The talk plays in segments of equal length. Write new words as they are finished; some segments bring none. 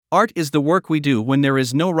Art is the work we do when there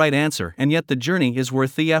is no right answer and yet the journey is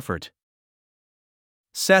worth the effort.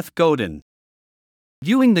 Seth Godin.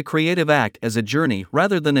 Viewing the creative act as a journey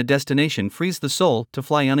rather than a destination frees the soul to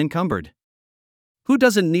fly unencumbered. Who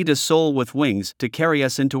doesn't need a soul with wings to carry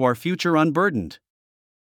us into our future unburdened?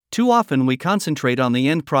 Too often we concentrate on the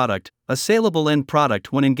end product, a saleable end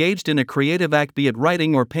product, when engaged in a creative act, be it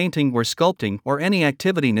writing or painting or sculpting or any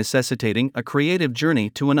activity necessitating a creative journey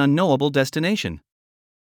to an unknowable destination.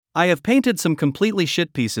 I have painted some completely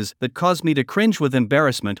shit pieces that cause me to cringe with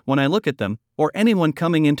embarrassment when I look at them, or anyone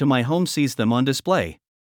coming into my home sees them on display.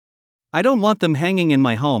 I don't want them hanging in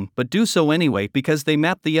my home, but do so anyway because they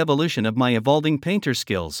map the evolution of my evolving painter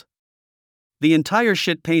skills. The entire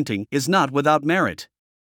shit painting is not without merit.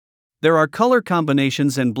 There are color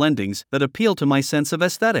combinations and blendings that appeal to my sense of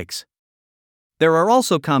aesthetics. There are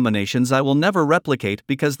also combinations I will never replicate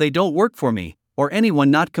because they don't work for me, or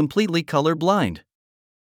anyone not completely color blind.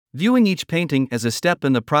 Viewing each painting as a step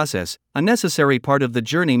in the process, a necessary part of the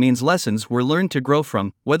journey, means lessons were learned to grow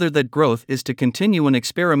from, whether that growth is to continue an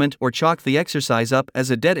experiment or chalk the exercise up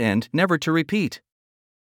as a dead end never to repeat.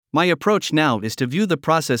 My approach now is to view the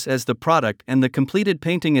process as the product and the completed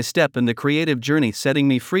painting a step in the creative journey, setting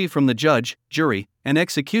me free from the judge, jury, and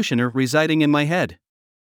executioner residing in my head.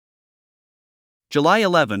 July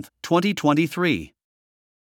 11, 2023.